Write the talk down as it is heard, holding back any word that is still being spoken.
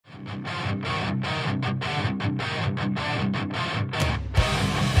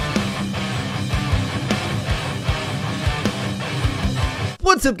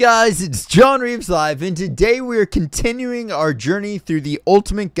What's up, guys? It's JohnReavesLive, and today we are continuing our journey through the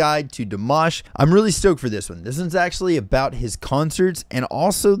ultimate guide to Dimash. I'm really stoked for this one. This one's actually about his concerts, and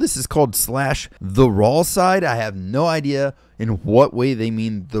also this is called / the raw side. I have no idea in what way they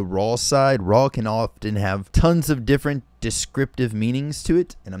mean the raw side. Raw can often have tons of different descriptive meanings to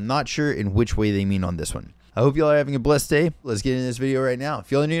it, and I'm not sure in which way they mean on this one. I hope y'all are having a blessed day. Let's get into this video right now. If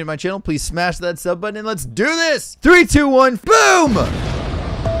y'all are new to my channel, please smash that sub button and let's do this. 3, 2, 1, boom!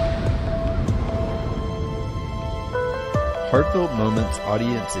 Heartfelt moments,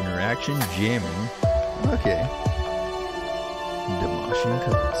 audience interaction, jamming. Okay. Dimash and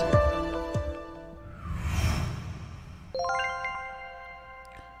concert.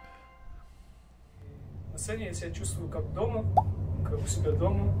 На сцене я себя чувствую как дома, как у себя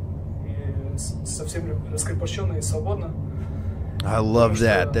дома, и совсем раскрепощенно и свободно. I love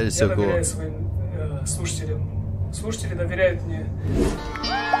that. That is so cool. Я доверяю своим слушателям. Слушатели доверяют мне.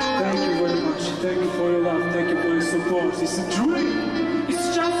 Thank you very much. Thank you for your love. Thank you for your support. It's a dream.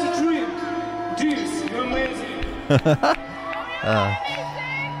 It's just a dream. Dears, you're amazing.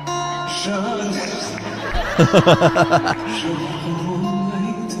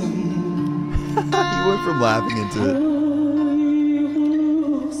 You went from laughing into it.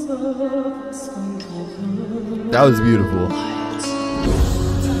 That was beautiful.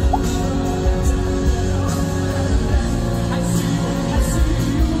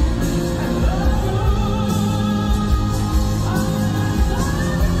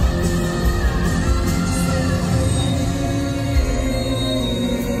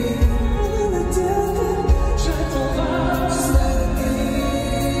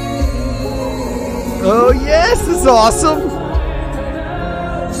 Oh yes, this is awesome.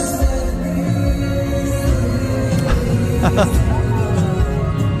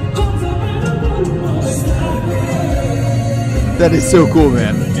 That is so cool,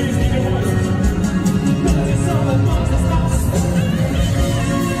 man.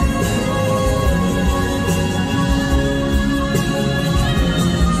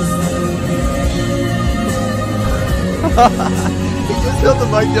 He just held the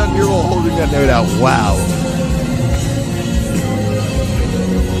mic down here while holding that note out. Wow.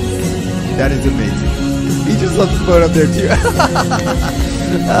 That is amazing. He just left the phone up there too.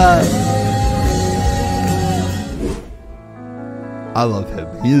 I love him.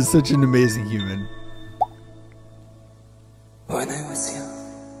 He is such an amazing human. When I was young,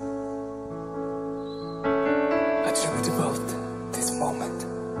 I dreamed about this moment.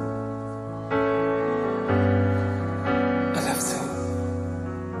 I love them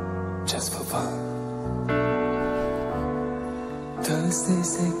just for fun. Those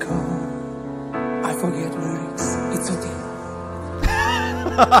days they come, I forget lyrics. It's okay.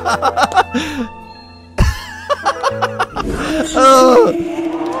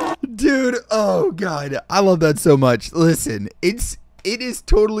 Oh, dude, oh god, I love that so much. Listen, it is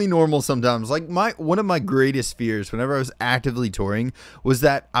totally normal sometimes. Like one of my greatest fears whenever I was actively touring was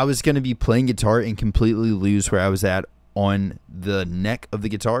that I was going to be playing guitar and completely lose where I was at on the neck of the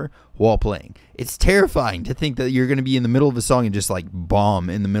guitar while playing. It's terrifying to think that you're going to be in the middle of a song and just like bomb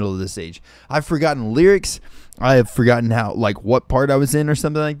in the middle of the stage. I've forgotten lyrics. I have forgotten how, like, what part I was in or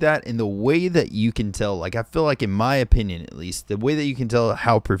something like that. And the way that you can tell, like, I feel like in my opinion at least, the way that you can tell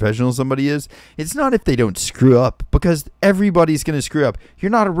how professional somebody is, it's not if they don't screw up, because everybody's going to screw up.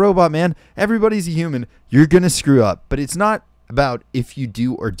 You're not a robot, man. Everybody's a human. You're going to screw up, but it's not about if you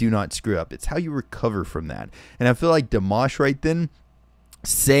do or do not screw up. It's how you recover from that. And I feel like Dimash right then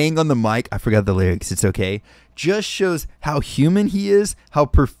saying on the mic, I forgot the lyrics, it's okay, just shows how human he is, how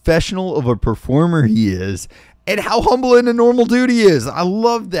professional of a performer he is, and how humble and a normal dude he is. I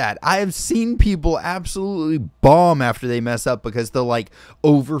love that. I have seen people absolutely bomb after they mess up because they'll like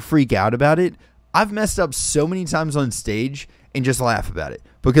over freak out about it. I've messed up so many times on stage and just laugh about it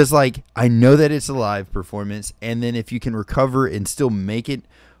because, like, I know that it's a live performance, and then if you can recover and still make it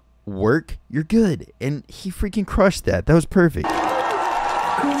work, you're good. And he freaking crushed that. That was perfect.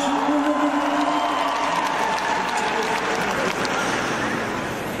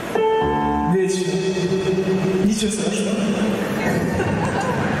 Ничего страшного.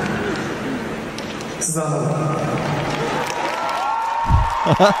 Заново.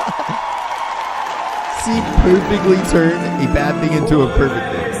 See, perfectly turn a bad thing into a perfect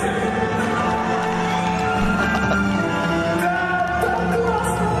thing.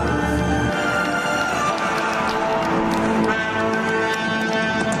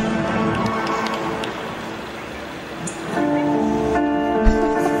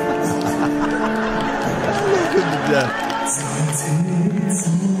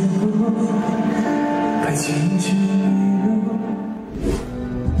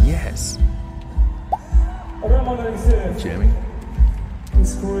 jamming.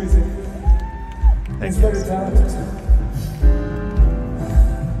 It's crazy. It's very talented.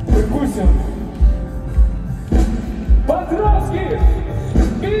 Percussion.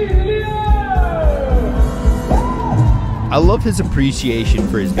 I love his appreciation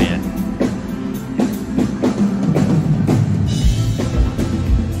for his band.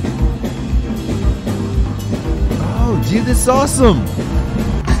 Oh, dude, this is awesome.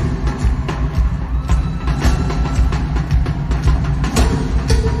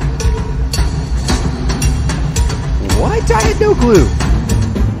 What? I had no clue.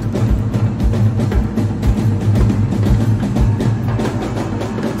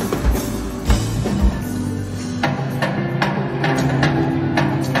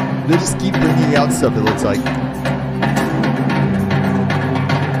 They just keep bringing out stuff, it looks like.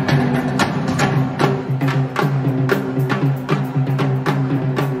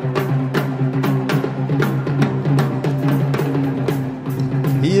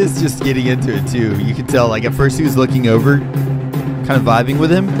 He is just getting into it too. You can tell, like, at first he was looking over, kind of vibing with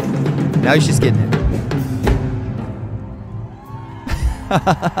him. Now he's just getting it.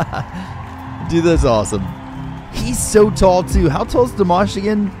 Dude, that's awesome. He's so tall too. How tall is Dimash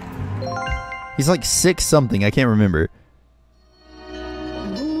again? He's like 6 something. I can't remember.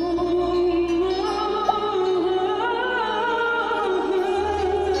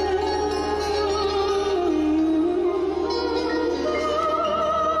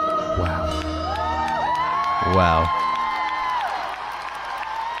 Wow. Wow.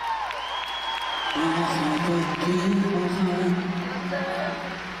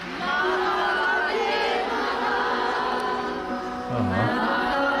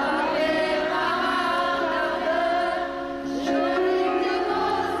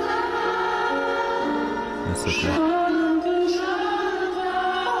 That's so cool.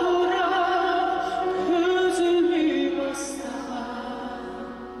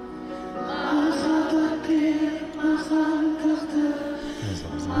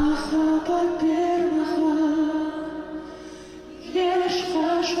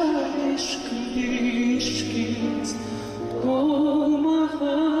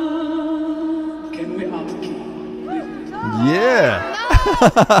 Can we up key? Yeah.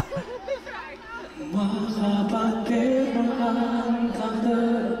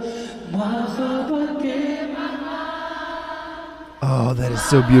 Oh, that is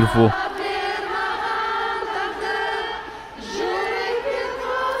so beautiful.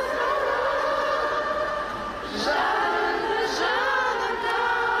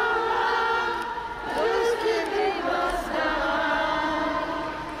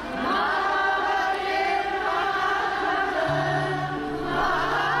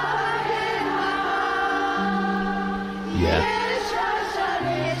 Yeah.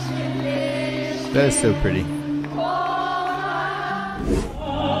 That is so pretty.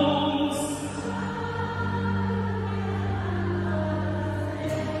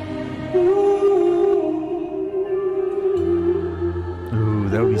 Ooh,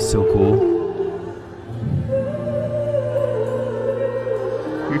 that would be so cool.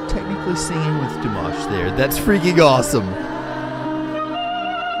 You're technically singing with Dimash there. That's freaking awesome.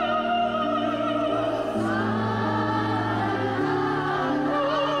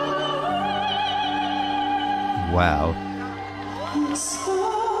 Wow.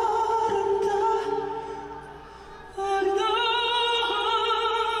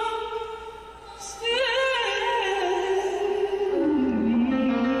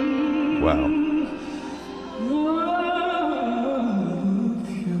 Wow.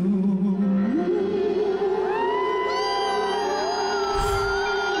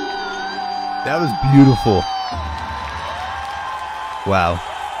 That was beautiful. Wow.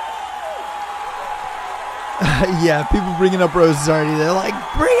 Yeah, people bringing up roses already. They're like,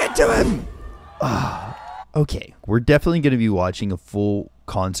 bring it to him. Okay, we're definitely going to be watching a full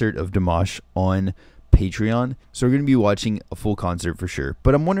concert of Dimash on Patreon. So we're going to be watching a full concert for sure.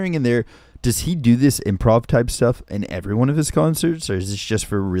 But I'm wondering in there, does he do this improv type stuff in every one of his concerts? Or is this just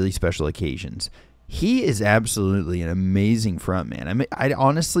for really special occasions? He is absolutely an amazing frontman. I mean, I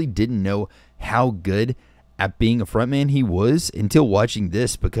honestly didn't know how good at being a frontman he was until watching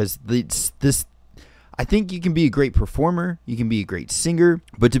this, because this I think you can be a great performer, you can be a great singer,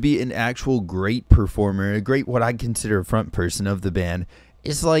 but to be an actual great performer, a great, what I consider a front person of the band,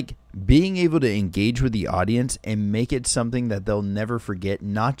 is like being able to engage with the audience and make it something that they'll never forget,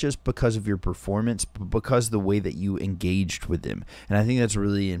 not just because of your performance, but because of the way that you engaged with them. And I think that's a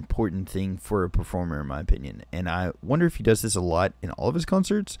really important thing for a performer, in my opinion. And I wonder if he does this a lot in all of his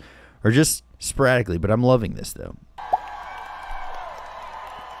concerts or just sporadically, but I'm loving this though.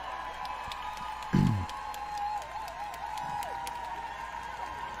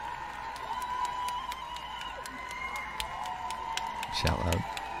 Dimash out loud.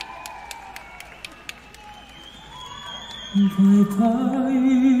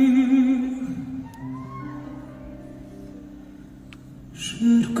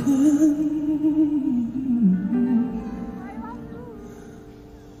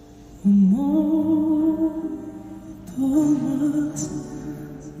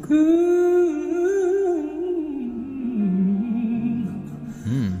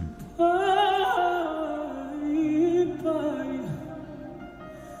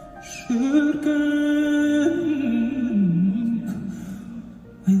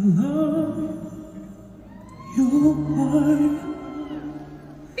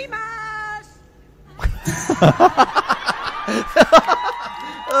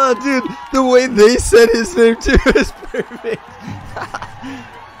 Oh, dude, the way they said his name too is perfect.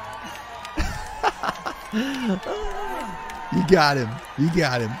 You got him. You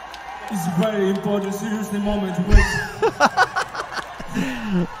got him. It's very important, seriously moment.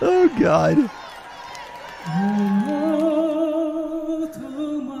 Oh, God.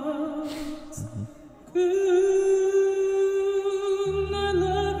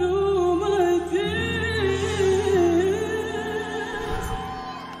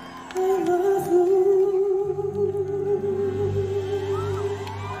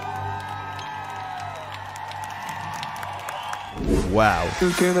 Wow.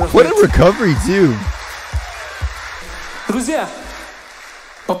 What a recovery, too. Друзья,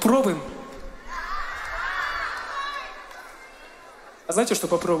 попробуем. А знаете, что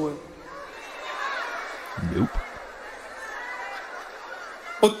попробуем? Nope.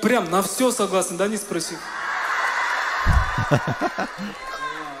 Вот прям на все согласен, да, не спросив?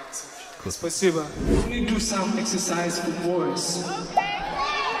 Спасибо. We do some exercise for voice.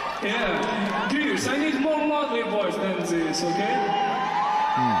 Yeah, dudes, I need more modern voice than this, okay?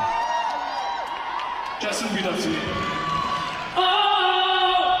 Just repeat after me.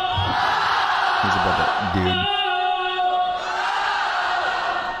 He's about that dude.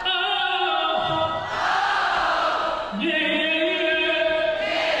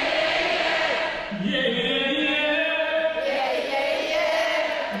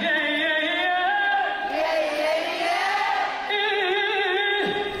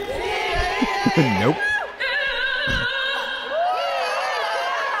 Nope.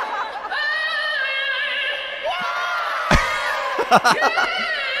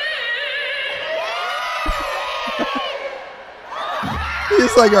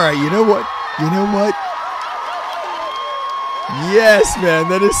 He's like, all right, you know what? You know what? Yes, man,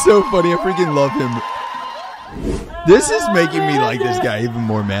 that is so funny. I freaking love him. This is making me like this guy even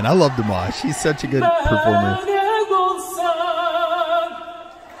more, man. I love Dimash. He's such a good performer.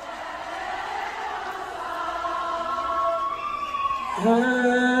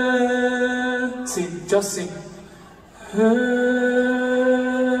 Sing, just sing. Oh,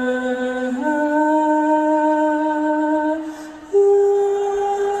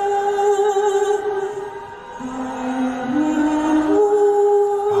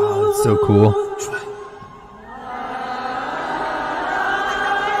 it's so cool.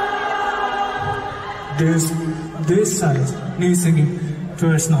 This side needs singing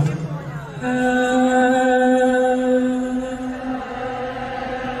first note.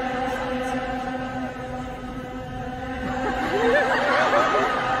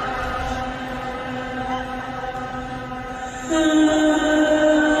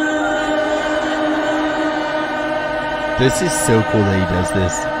 This is so cool that he does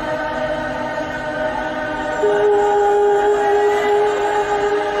this.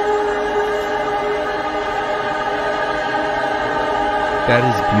 That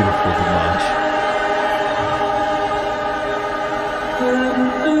is beautiful, Dimash.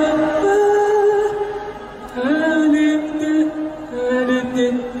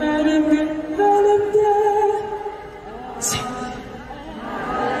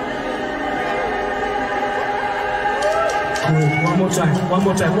 One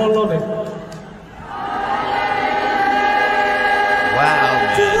more time, more loaded. Wow,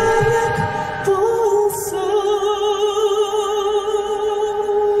 man.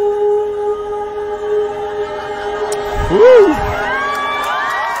 Woo!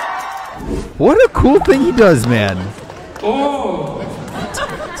 What a cool thing he does, man. Oh!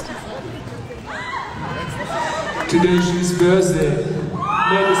 Today is his birthday.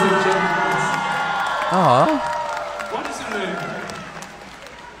 Ladies and gentlemen. Aww. What is your name?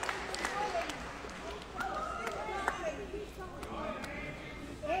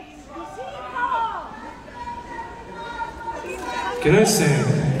 Can I sing?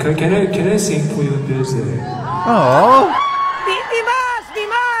 Can I sing for your birthday? Aww. Dimash!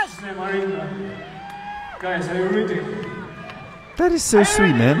 Dimash! Guys, are you ready? That is so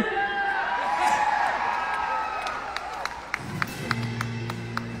sweet, man.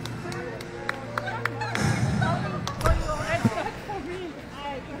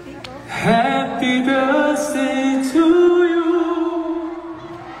 Happy birthday to you.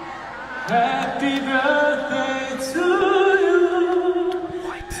 Happy birthday to you.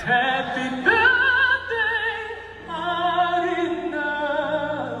 What? Happy birthday, Marina.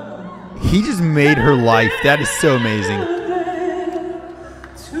 He just made her life. That is so amazing.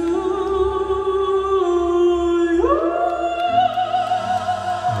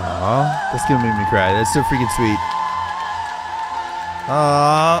 Aw, that's gonna make me cry. That's so freaking sweet.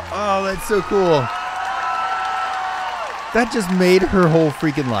 Oh, that's so cool. That just made her whole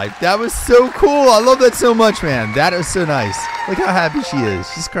freaking life. That was so cool. I love that so much, man. That was so nice. Look how happy she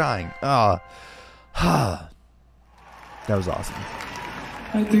is. She's crying. Oh. That was awesome.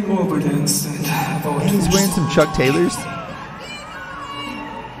 I think over the instant about He's wearing some Chuck Taylors.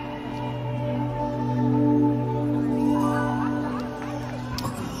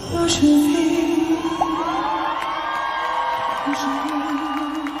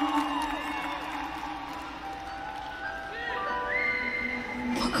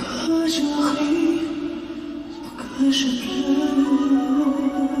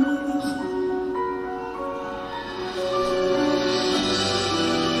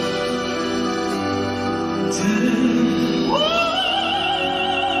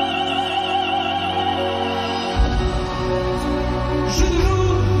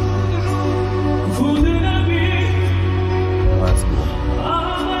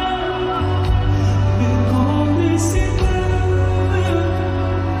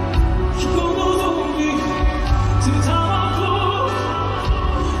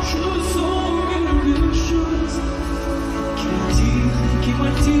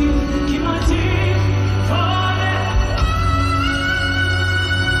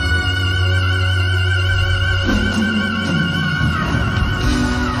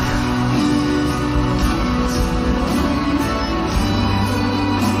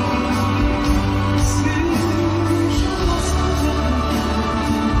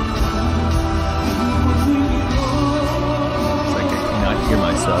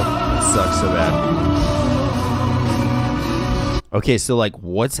 Okay, so like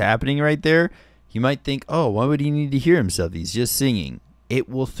what's happening right there? You might think, oh, why would he need to hear himself? He's just singing. It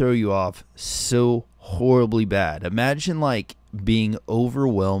will throw you off so horribly bad. Imagine like being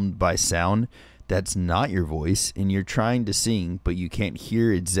overwhelmed by sound that's not your voice and you're trying to sing, but you can't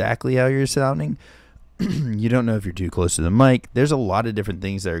hear exactly how you're sounding. You don't know if you're too close to the mic. There's a lot of different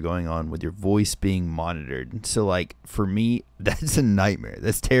things that are going on with your voice being monitored. So like for me, that's a nightmare.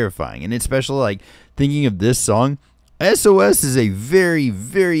 That's terrifying. And especially like thinking of this song, S.o.s is a very,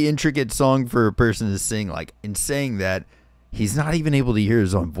 very intricate song for a person to sing. Like, in saying that, he's not even able to hear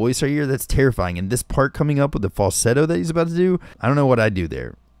his own voice right here. That's terrifying. And this part coming up with the falsetto that he's about to do, I don't know what I'd do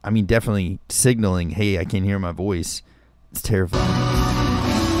there. I mean, definitely signaling, hey, I can't hear my voice. It's terrifying.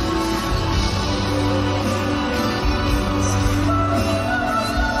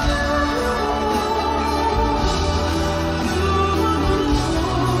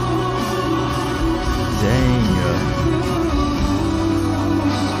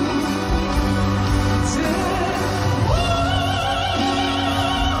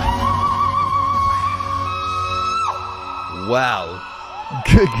 Wow.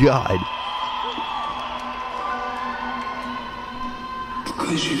 Good God.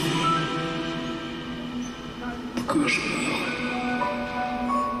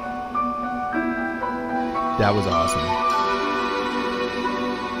 That was awesome.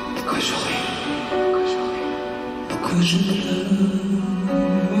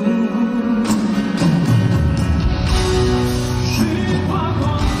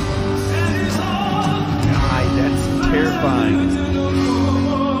 God, that's terrifying.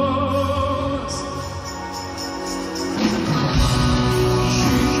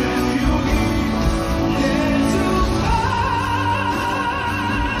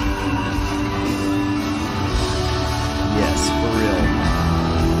 Yes, for real.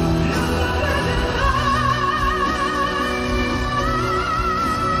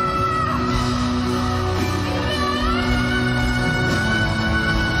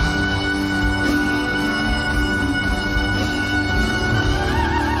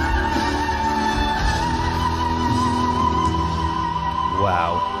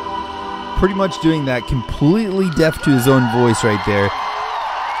 Wow. Pretty much doing that completely deaf to his own voice right there.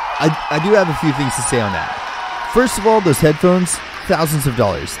 I do have a few things to say on that. First of all, those headphones, thousands of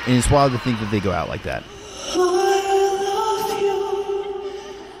dollars. And it's wild to think that they go out like that.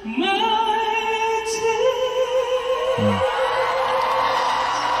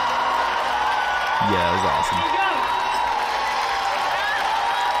 awesome.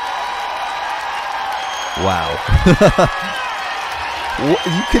 Wow.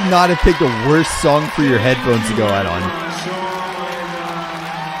 You could not have picked a worse song for your headphones to go out on.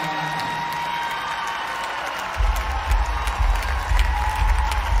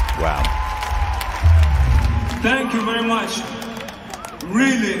 Wow. Thank you very much.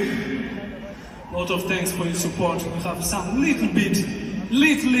 Really, a lot of thanks for your support. We have some little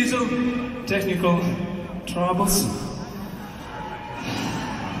technical troubles.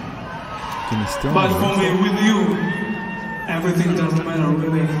 Can you still? But for me, with you, everything doesn't matter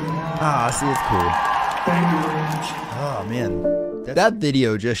really. Ah, see, it's cool. Thank you very much. Oh man, that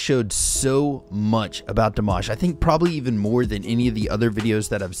video just showed so much about Dimash. I think probably even more than any of the other videos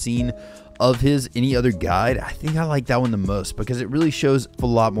that I've seen of his, any other guide. I think I like that one the most because it really shows a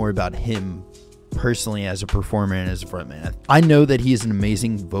lot more about him personally as a performer and as a frontman. I know that he is an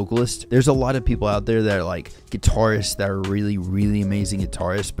amazing vocalist. There's a lot of people out there that are like guitarists that are really amazing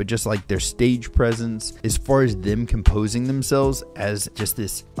guitarists, but just like their stage presence, as far as them composing themselves as just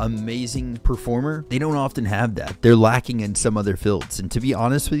this amazing performer, they don't often have that. They're lacking in some other fields. And to be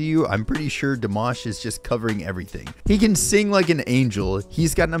honest with you, I'm pretty sure Dimash is just covering everything. He can sing like an angel.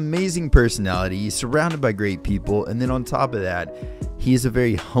 He's got an amazing personality. He's surrounded by great people. And then on top of that, he is a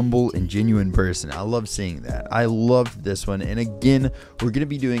very humble and genuine person. I love seeing that. I loved this one. And again, we're going to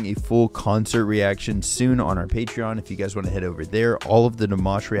be doing a full concert reaction soon on our Patreon. If you guys want to head over there, all of the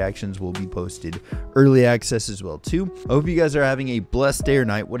Dimash reactions will be posted early access as well too. I hope you guys are having a blessed day or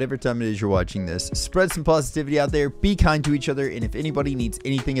night, whatever time it is you're watching this. Spread some positivity out there. Be kind to each other. And if anybody needs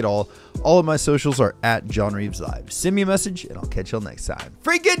anything at all of my socials are at JohnReavesLive. Send me a message and I'll catch y'all next time.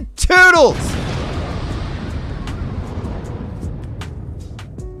 Freaking toodles!